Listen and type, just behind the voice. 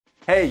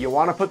Hey, you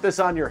want to put this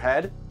on your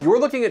head? You're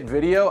looking at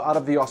video out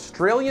of the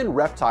Australian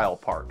Reptile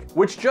Park,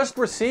 which just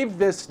received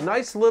this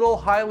nice little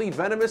highly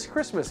venomous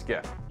Christmas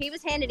gift. He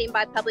was handed in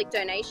by public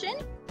donation,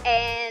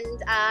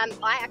 and I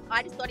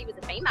just thought he was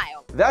a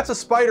female. That's a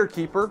spider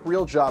keeper,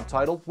 real job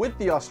title, with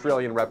the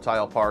Australian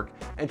Reptile Park,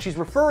 and she's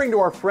referring to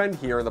our friend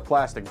here in the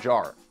plastic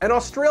jar. An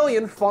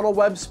Australian funnel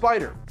web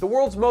spider, the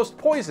world's most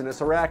poisonous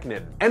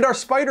arachnid. And our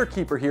spider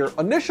keeper here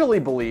initially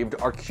believed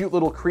our cute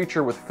little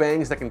creature with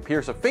fangs that can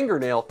pierce a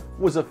fingernail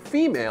was a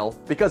female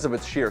because of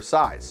its sheer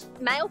size.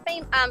 Male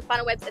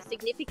funnel webs are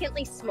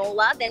significantly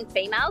smaller than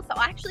females, so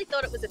I actually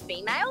thought it was a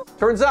female.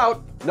 Turns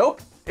out,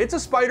 nope. It's a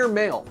spider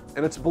male,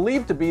 and it's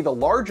believed to be the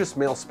largest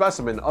male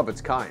specimen of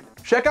its kind.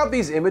 Check out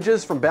these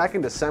images from back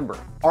in December.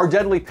 Our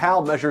deadly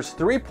pal measures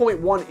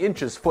 3.1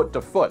 inches foot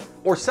to foot,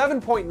 or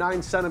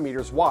 7.9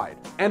 centimeters wide,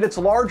 and it's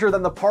larger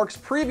than the park's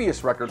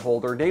previous record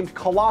holder named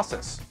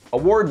Colossus, a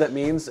word that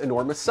means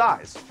enormous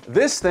size.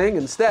 This thing,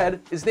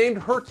 instead, is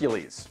named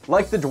Hercules,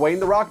 like the Dwayne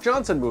 "The Rock"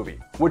 Johnson movie,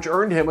 which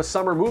earned him a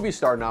Summer Movie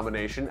Star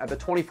nomination at the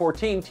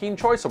 2014 Teen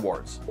Choice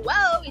Awards.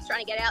 Whoa, he's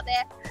trying to get out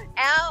there.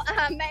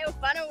 Our male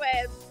funnel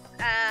webs,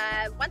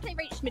 once they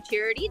reach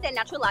maturity, their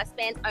natural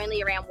lifespan's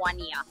only around 1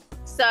 year.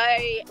 So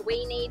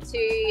we need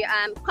to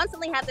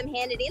constantly have them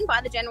handed in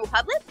by the general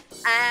public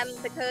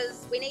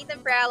because we need them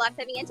for our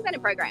life-saving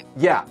anti-venom program.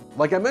 Yeah,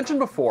 like I mentioned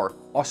before,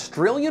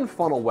 Australian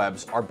funnel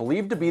webs are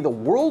believed to be the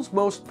world's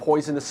most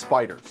poisonous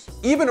spiders,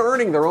 even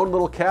earning their own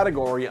little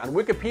category on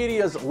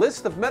Wikipedia's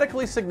list of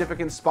medically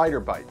significant spider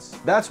bites.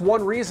 That's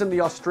one reason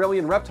the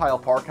Australian Reptile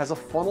Park has a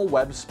funnel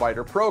web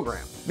spider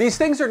program. These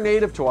things are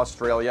native to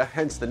Australia,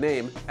 hence the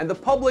name, and the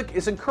public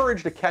is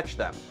encouraged to catch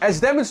them, as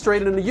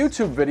demonstrated in a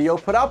YouTube video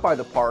put out by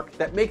the park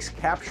that makes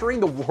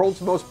capturing the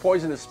world's most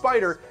poisonous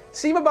spider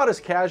seem about as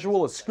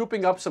casual as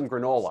scooping up some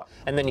granola.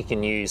 And then you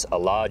can use a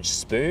large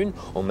spoon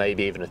or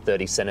maybe even a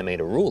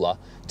 30-centimeter ruler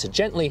to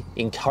gently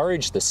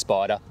encourage the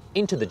spider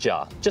into the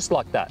jar, just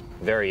like that.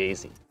 Very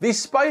easy.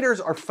 These spiders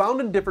are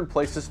found in different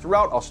places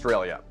throughout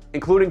Australia,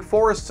 including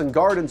forests and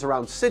gardens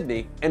around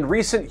Sydney, and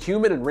recent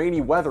humid and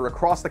rainy weather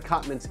across the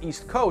continent's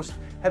east coast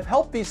have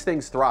helped these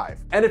things thrive.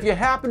 And if you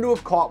happen to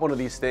have caught one of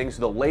these things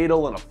with a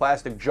ladle and a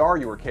plastic jar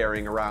you were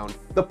carrying around,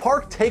 the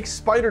park takes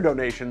spider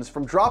donations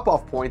from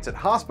drop-off points at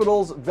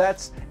hospitals,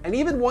 vets, and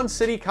even one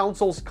city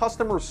council's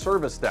customer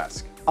service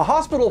desk. A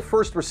hospital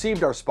first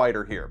received our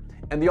spider here,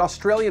 and the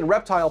Australian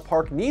Reptile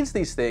Park needs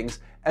these things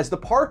as the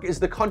park is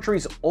the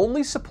country's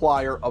only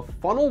supplier of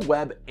funnel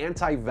web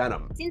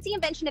anti-venom. Since the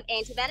invention of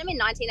anti-venom in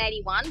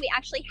 1981, we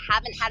actually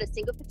haven't had a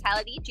single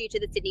fatality due to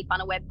the Sydney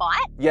funnel web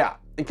bite. Yeah,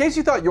 in case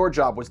you thought your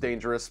job was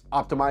dangerous,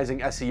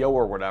 optimizing SEO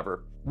or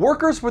whatever,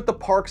 workers with the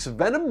park's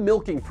venom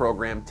milking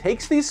program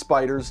takes these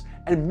spiders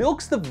and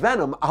milks the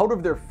venom out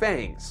of their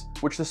fangs,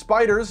 which the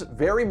spiders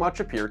very much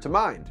appear to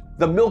mind.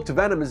 The milked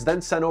venom is then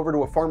sent over to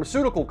a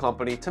pharmaceutical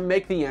company to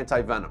make the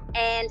anti-venom.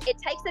 And it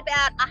takes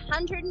about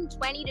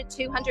 120 to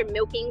 200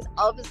 milkings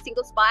of a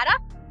single spider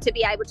to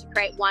be able to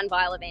create one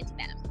vial of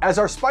anti-venom. As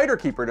our spider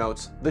keeper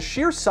notes, the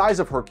sheer size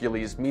of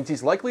Hercules means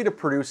he's likely to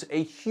produce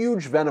a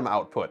huge venom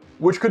output,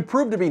 which could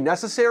prove to be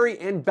necessary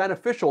and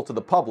beneficial to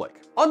the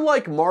public,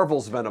 unlike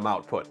Marvel's venom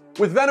output,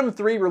 with Venom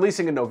 3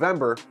 releasing in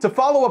November to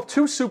follow up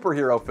two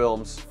superhero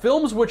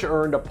films which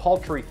earned a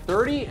paltry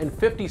 30% and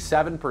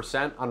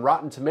 57% on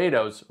Rotten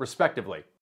Tomatoes, respectively.